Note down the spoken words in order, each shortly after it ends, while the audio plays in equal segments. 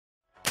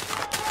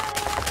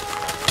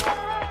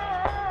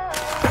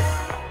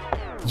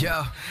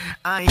Yo,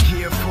 I ain't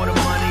here for the money,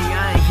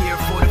 I ain't here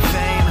for the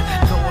fame.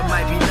 Though it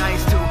might be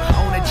nice to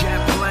own a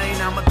jet plane,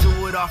 I'ma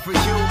do it all for you,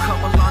 come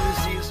along and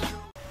see it's true.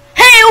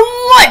 Hey,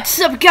 what's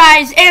up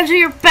guys? Andrew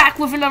here, back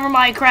with another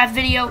Minecraft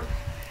video.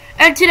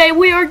 And today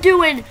we are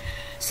doing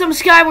some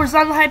Skywars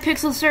on the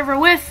Hypixel server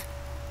with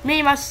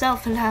me,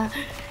 myself, and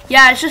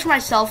yeah, it's just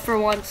myself for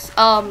once.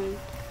 So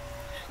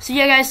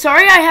yeah guys,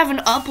 sorry I haven't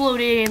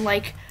uploaded in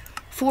like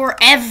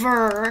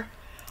forever.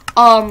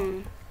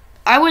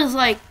 I was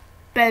like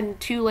been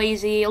too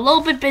lazy, a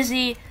little bit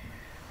busy,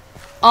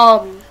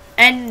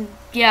 and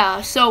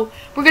yeah, so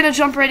we're gonna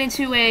jump right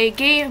into a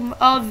game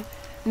of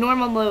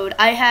normal mode.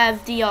 I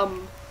have the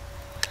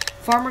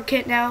farmer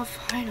kit now,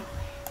 finally,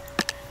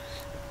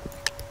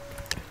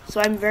 so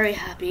I'm very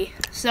happy.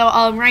 So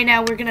right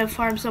now we're gonna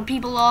farm some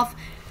people off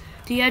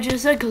the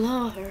edges of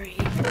glory.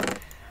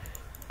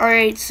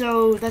 Alright,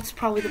 so that's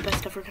probably the best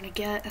stuff we're gonna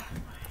get,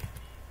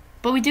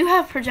 but we do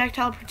have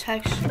projectile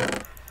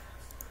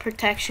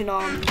protection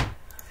on.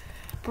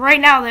 But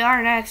right now, the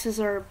iron axe is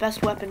our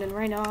best weapon, and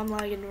right now I'm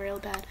lagging real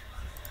bad.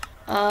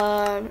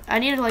 I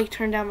need to like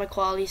turn down my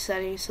quality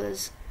settings,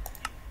 because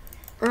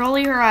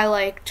earlier I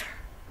like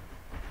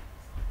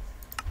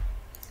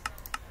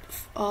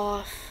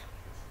off.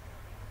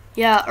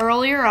 Yeah,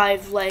 earlier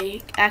I've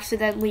like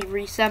accidentally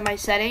reset my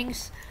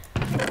settings.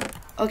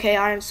 Okay,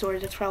 iron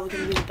sword, that's probably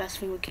gonna be the best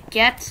thing we could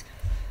get.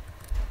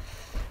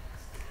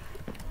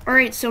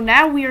 Alright, so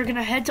now we are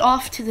gonna head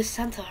off to the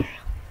center.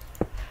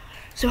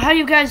 So how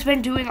you guys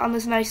been doing on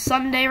this nice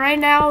Sunday right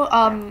now?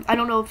 I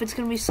don't know if it's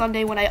gonna be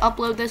Sunday when I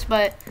upload this,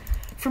 but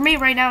for me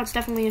right now it's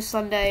definitely a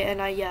Sunday, and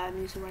yeah,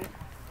 I'm using right.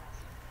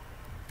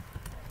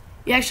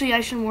 Yeah, actually I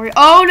shouldn't worry.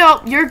 Oh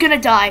no, you're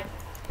gonna die.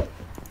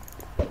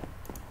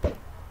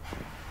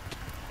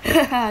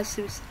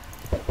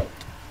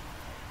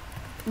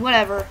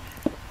 Whatever.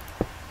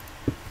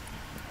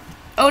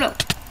 Oh no.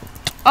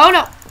 Oh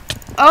no.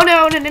 Oh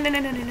no, no, no, no, no,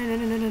 no, no, no,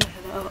 no, no,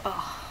 no,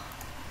 oh.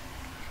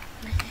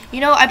 You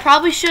know, I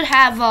probably should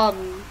have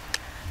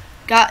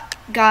got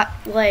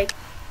like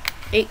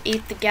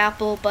ate the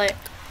gapple, but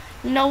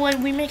you know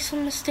what? We make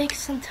some mistakes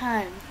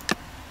sometime.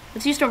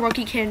 Let's use the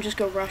rookie kit and just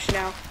go rush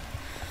now.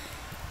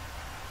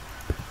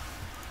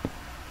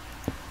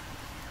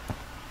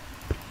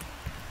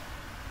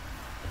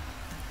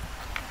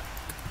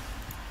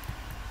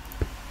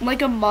 In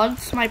like a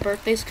month, my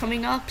birthday's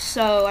coming up,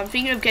 so I'm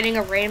thinking of getting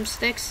a RAM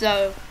stick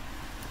so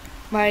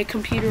my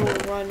computer will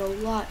run a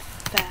lot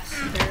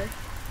faster.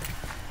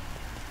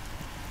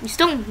 We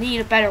still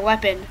need a better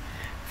weapon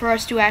for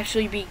us to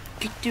actually be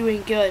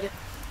doing good.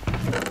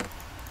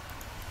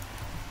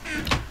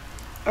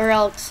 Or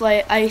else,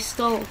 like, my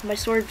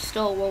sword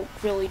still won't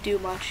really do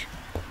much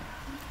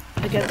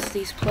against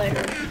these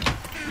players.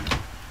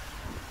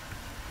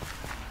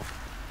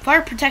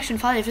 Fire protection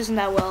 5 isn't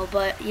that well,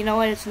 but you know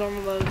what? It's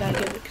normal mode. Gotta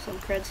give it some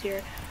creds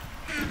here.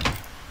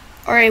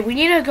 Alright, we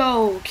need to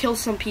go kill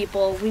some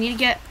people. We need to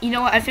get, you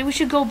know what? I think we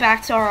should go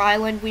back to our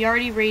island. We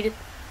already raided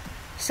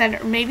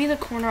center. Maybe the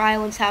corner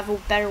islands have a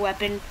better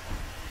weapon.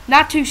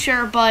 Not too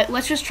sure, but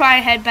let's just try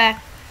and head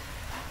back.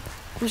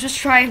 Let's just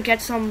try and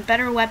get some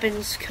better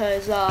weapons,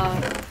 cause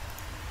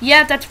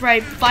yeah, that's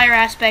right. Fire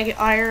aspect,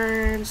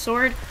 iron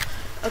sword.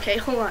 Okay,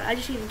 hold on. I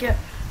just need to get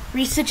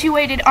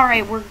resituated. All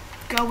right, we're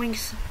going.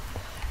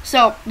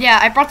 So yeah,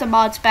 I brought the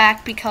mods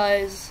back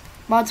because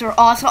mods are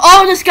awesome.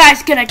 Oh, this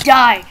guy's gonna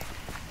die.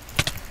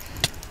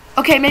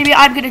 Okay, maybe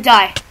I'm gonna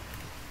die.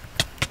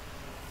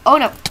 Oh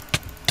no.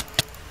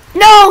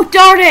 No,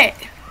 darn it!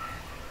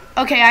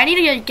 Okay, I need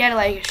to get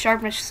like a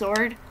sharpish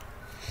sword.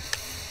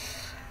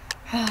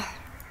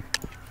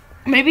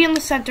 Maybe in the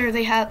center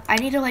they have. I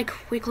need to like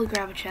quickly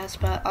grab a chest,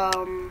 but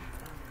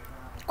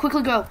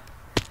quickly go.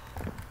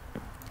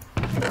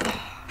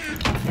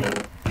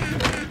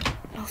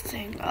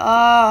 Nothing.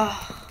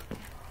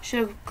 Should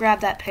have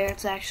grabbed that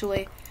pants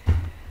actually.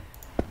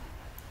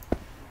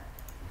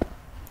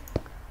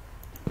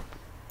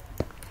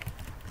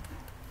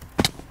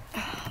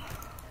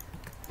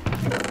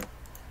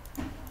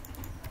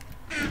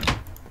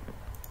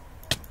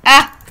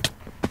 Ah!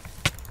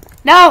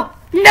 No!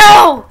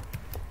 No!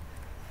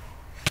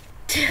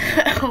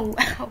 Oh,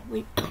 wow.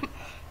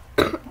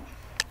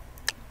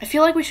 I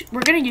feel like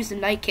we're gonna use the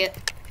night kit.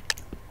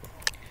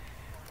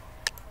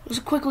 Let's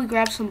quickly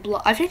grab some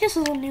block. I think this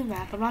is a new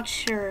map. I'm not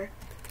sure.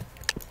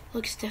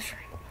 Looks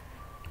different.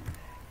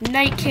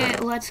 Night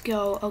kit. Let's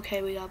go.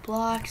 Okay, we got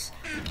blocks.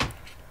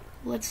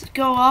 Let's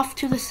go off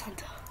to the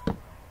center.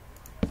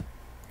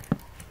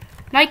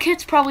 Night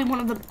kit's probably one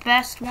of the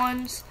best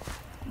ones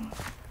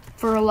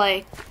for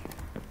like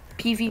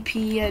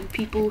PvP and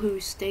people who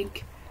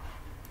stink.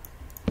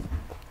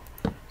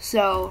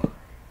 So,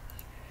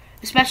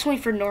 especially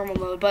for normal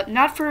mode, but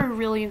not for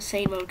really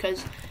insane mode,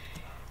 because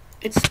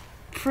it's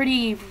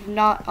pretty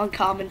not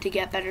uncommon to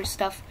get better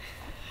stuff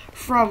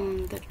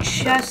from the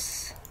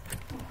chests.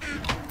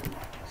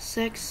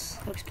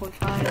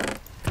 6.5.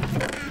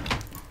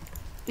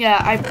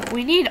 Yeah,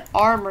 we need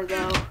armor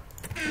though.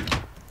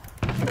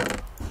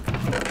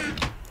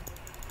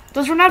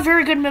 Those were not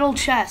very good middle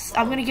chests.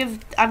 I'm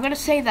gonna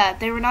say that.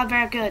 They were not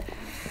very good.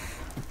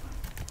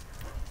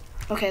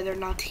 Okay, they're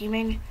not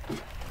teaming.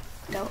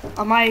 No,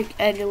 on my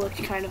end that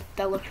looked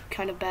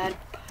kind of bad.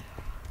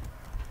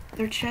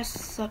 Their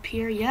chests up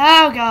here.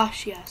 Yeah, oh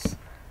gosh, yes.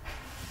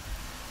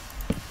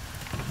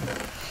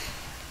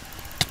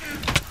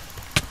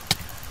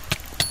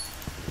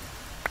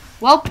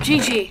 Well,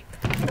 GG.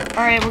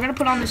 Alright, we're gonna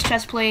put on this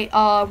chest plate.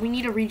 We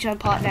need a regen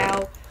pot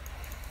now.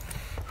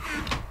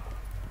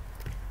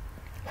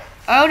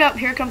 Oh no,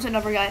 here comes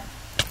another guy.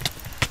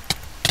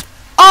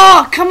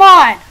 Oh, come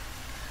on!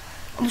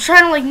 I'm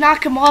trying to like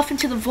knock him off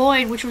into the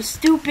void, which was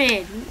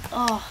stupid.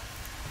 Oh.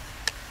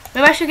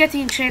 Maybe I should get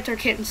the enchanter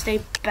kit and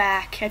stay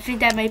back. I think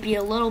that might be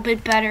a little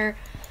bit better.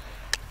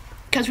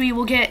 Because we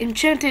will get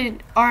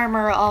enchanted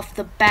armor off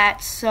the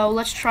bat. So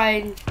let's try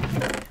and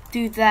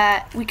do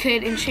that. We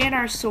could enchant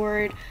our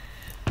sword.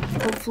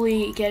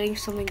 Hopefully getting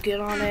something good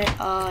on it.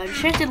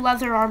 Enchanted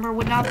leather armor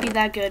would not be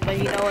that good, but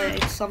you know what?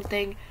 It's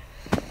something.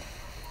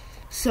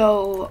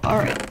 So,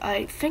 alright.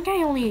 I think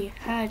I only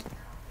had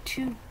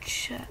 2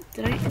 chests.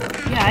 Did I?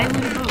 Yeah, I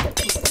looted both.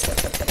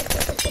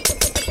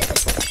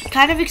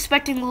 Kind of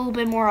expecting a little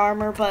bit more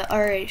armor, but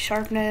alright,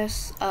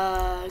 sharpness,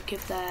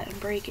 give that and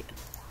break it.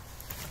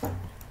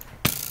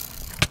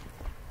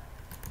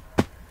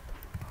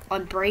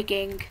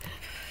 Unbreaking.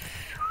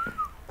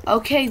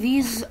 Okay,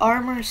 these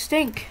armor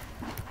stink.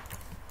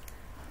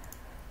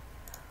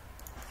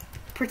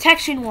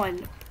 Protection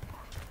 1.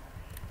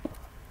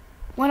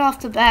 Went off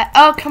the bat.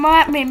 Oh, come on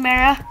at me,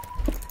 Mara.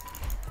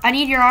 I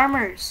need your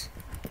armors.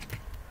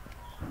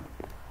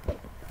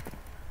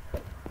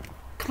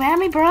 Come at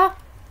me, bro.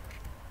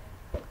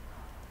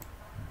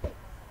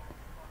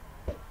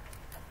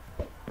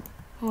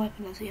 What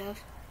weapon does he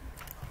have?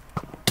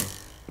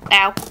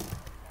 Ow.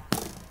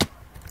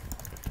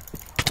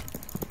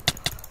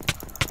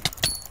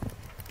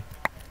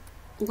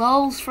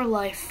 Lulls for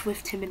life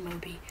with Tim and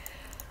Moby.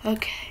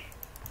 Okay.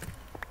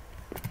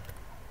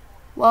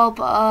 Well,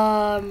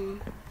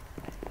 I'm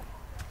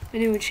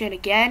gonna enchant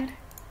again.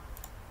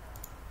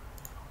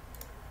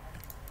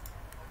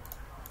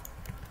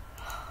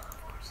 Of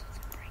course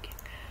it's breaking.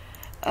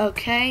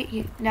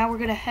 Okay, now we're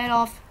gonna head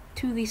off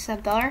to the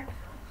centaur.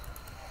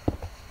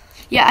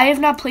 Yeah, I have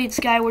not played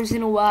Skywars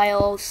in a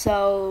while,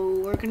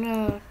 so we're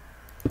gonna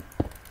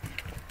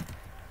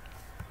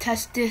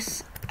test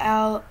this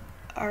out.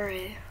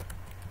 Alright.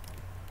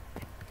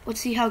 Let's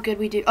see how good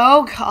we do.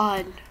 Oh,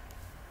 God.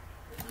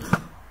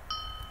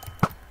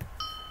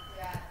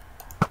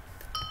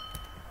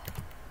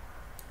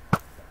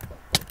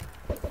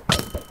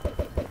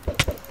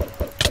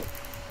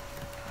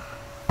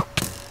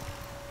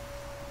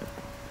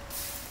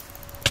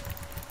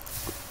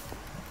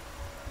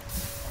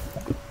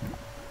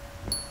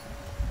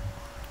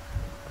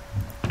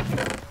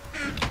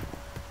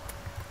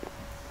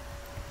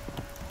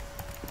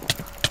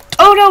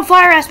 Oh no,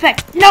 fire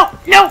aspect! No,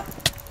 no!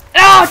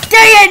 Oh,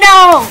 dang it,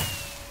 no!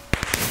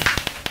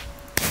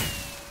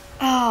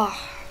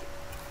 Oh.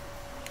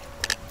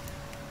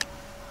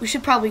 We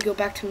should probably go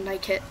back to the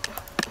night kit.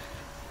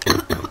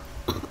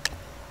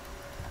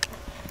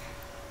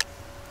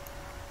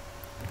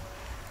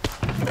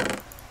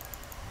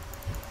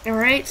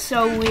 Alright,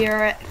 so we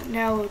are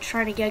now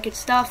trying to get good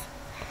stuff.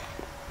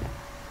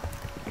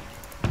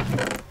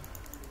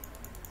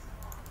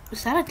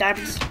 Was that a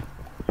diamond?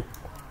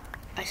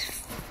 I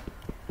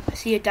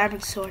see a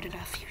diamond sword in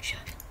our future.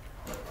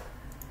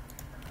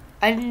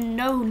 I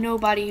know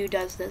nobody who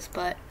does this,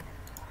 but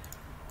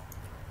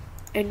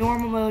in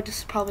normal mode, this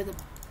is probably the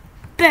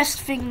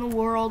best thing in the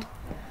world.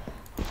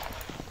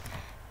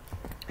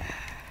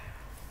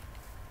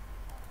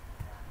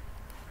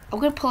 I'm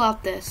gonna pull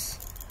out this.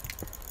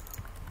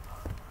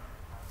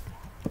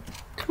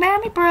 Come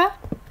at me, bruh.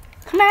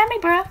 Come at me,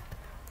 bruh.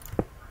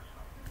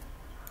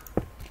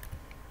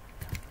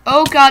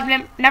 Oh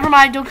God, never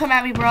mind. Don't come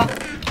at me,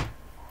 bruh.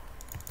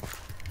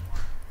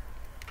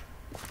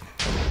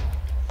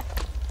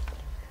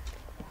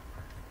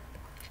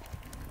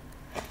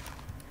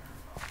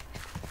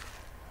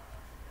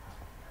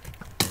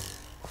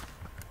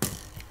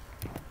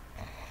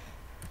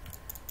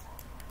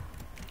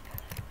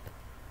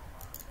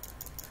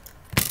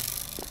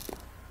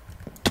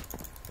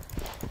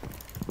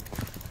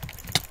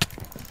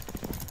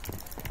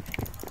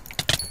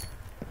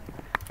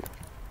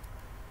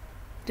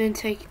 Didn't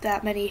take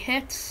that many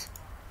hits.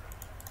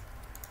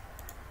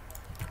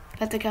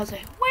 But the guy's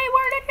like, wait,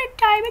 where did the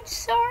diamond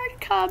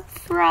sword come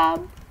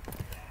from?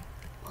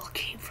 Well, it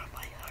came from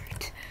my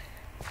heart,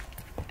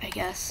 I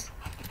guess.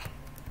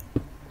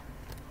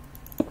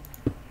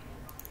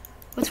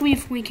 Let's see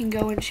if we can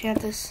go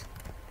enchant this.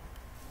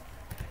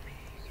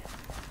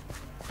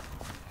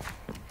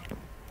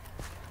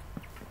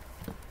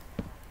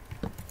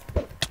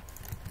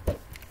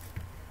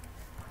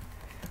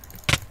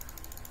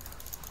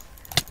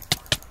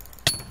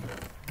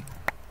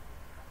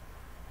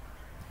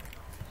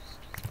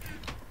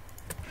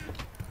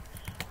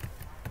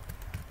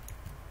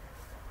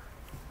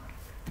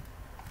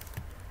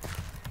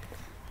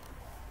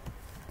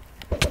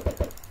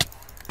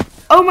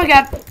 Oh my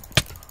god.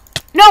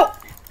 No!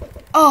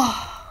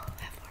 Oh,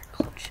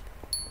 clutch.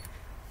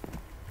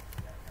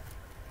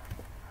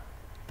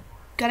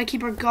 Gotta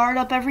keep our guard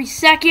up every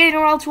second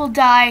or else we'll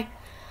die.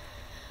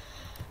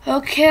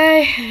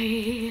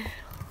 Okay.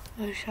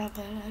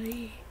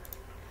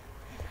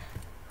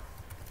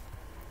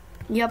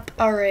 Yep,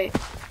 alright.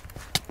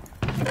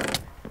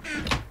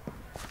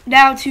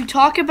 Now to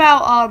talk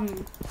about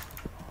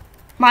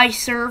my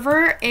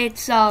server,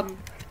 it's I'm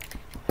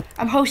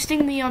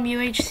hosting the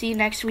UHC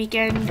next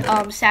weekend,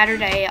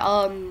 Saturday,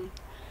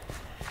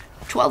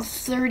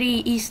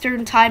 12:30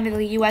 Eastern time in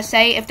the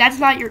USA. If that's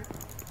not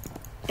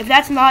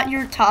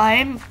your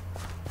time,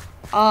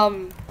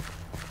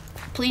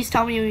 please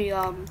tell me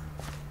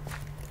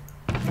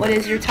what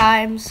is your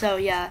time. So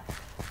yeah.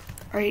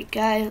 Alright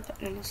guys,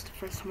 and this is the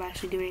first time I'm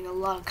actually doing a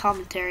lot of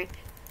commentary.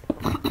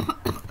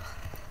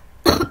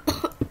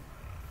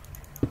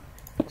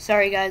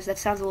 Sorry guys, that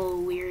sounds a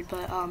little weird,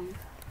 but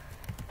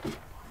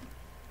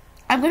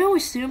I'm gonna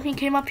assume he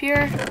came up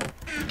here.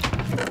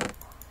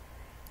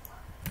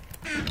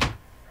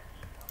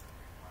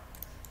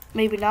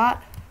 Maybe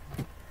not.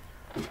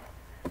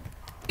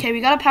 Okay,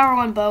 we got a power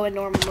 1 bow in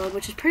normal mode,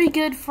 which is pretty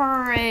good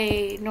for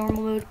a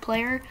normal mode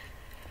player.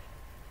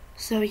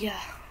 So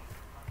yeah.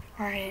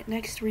 Alright,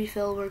 next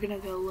refill, we're gonna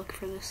go look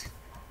for this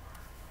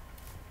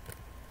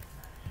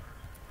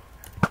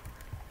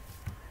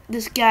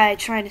guy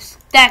trying to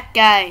stack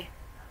guy.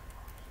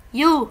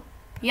 You!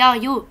 Yeah,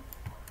 you!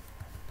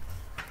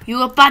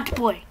 You a bad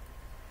boy!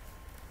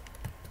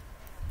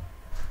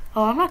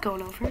 Oh, I'm not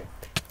going over.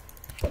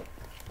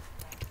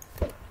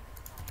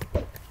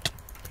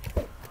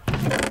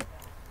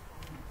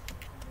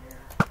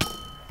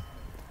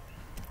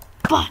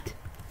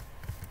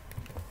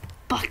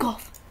 Back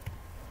off!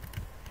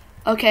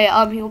 Okay,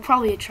 he'll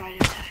probably try to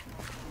attack.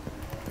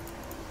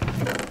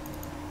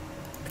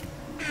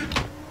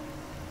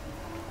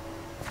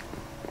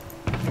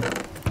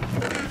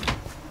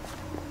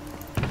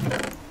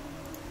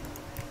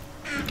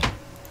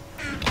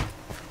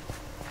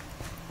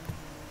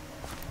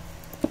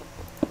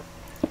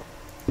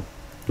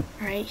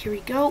 Alright, here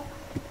we go.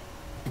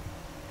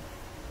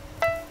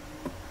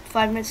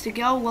 5 minutes to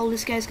go. Well,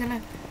 this guy's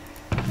gonna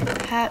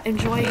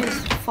enjoy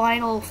his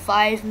final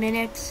 5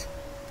 minutes.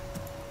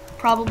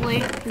 Probably.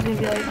 He's gonna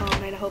be like, oh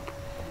man, I hope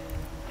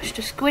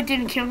Mr. Squid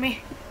didn't kill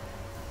me.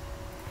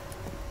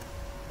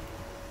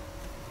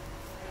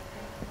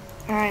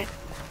 Alright.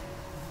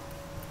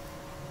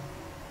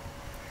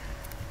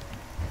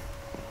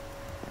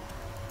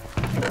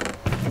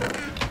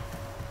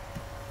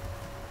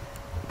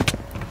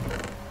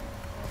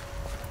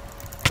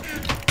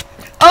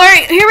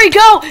 Alright, here we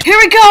go! Here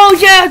we go!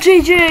 Yeah,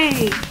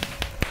 GG!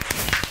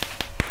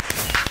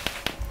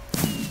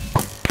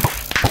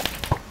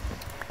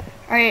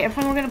 Alright, I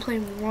think we're gonna play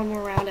one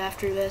more round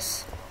after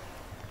this.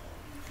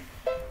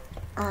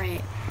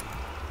 Alright.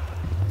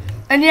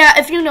 And yeah,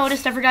 if you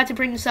noticed, I forgot to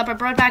bring this up. I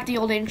brought back the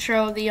old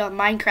intro, the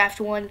Minecraft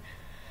one,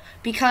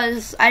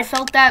 because I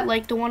felt that,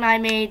 like, the one I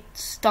made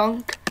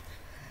stunk.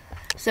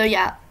 So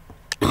yeah.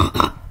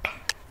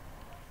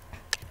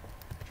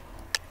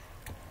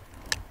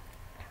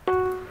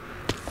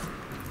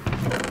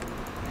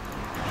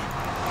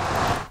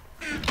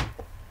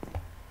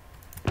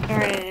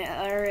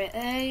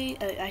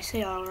 I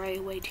say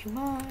alright way too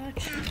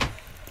much.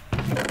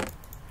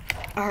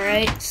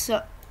 Alright,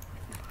 so...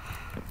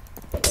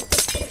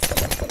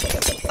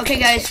 Okay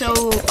guys, so...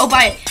 Oh,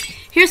 bye.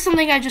 Here's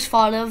something I just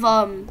thought of.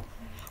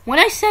 When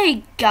I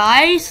say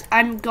guys,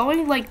 I'm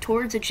going, like,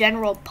 towards a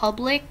general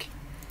public.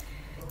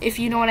 If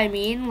you know what I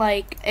mean.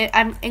 Like,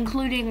 I'm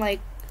including, like,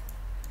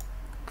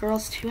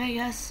 girls too, I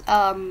guess.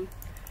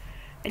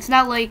 It's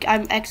not like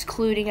I'm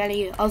excluding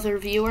any other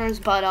viewers,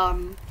 but,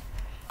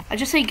 I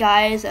just say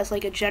guys as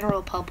like a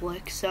general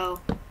public, so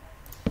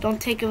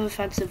don't take it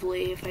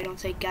offensively if I don't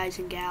say guys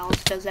and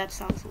gals, because that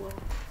sounds a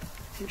little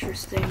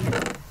interesting.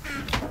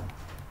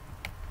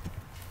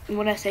 And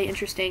when I say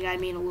interesting, I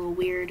mean a little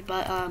weird,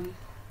 but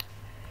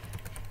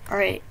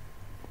alright.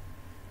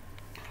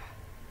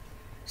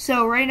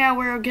 So right now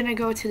we're gonna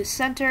go to the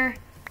center.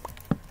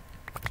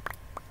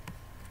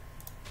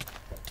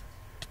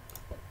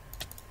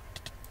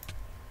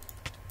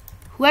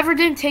 Whoever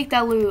didn't take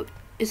that loot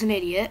is an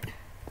idiot.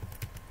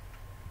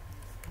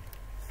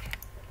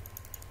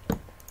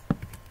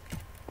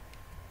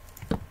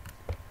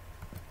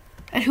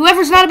 And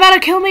whoever's not about to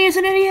kill me is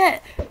an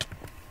idiot.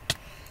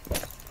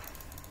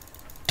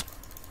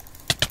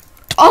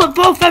 All of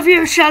both of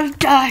you shall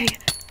die.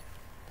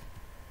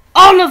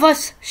 All of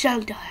us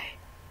shall die.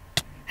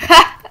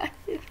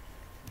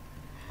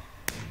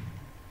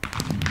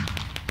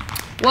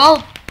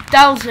 Well,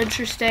 that was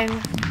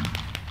interesting.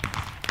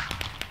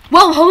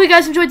 Well, hope you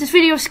guys enjoyed this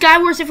video of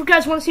Skywars. If you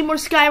guys want to see more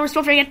Skywars,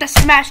 don't forget to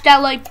smash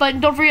that like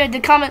button. Don't forget to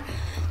comment,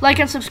 like,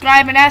 and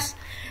subscribe, and ask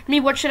me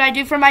what should I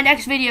do for my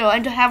next video.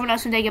 And to have an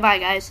awesome day. Goodbye,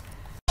 guys.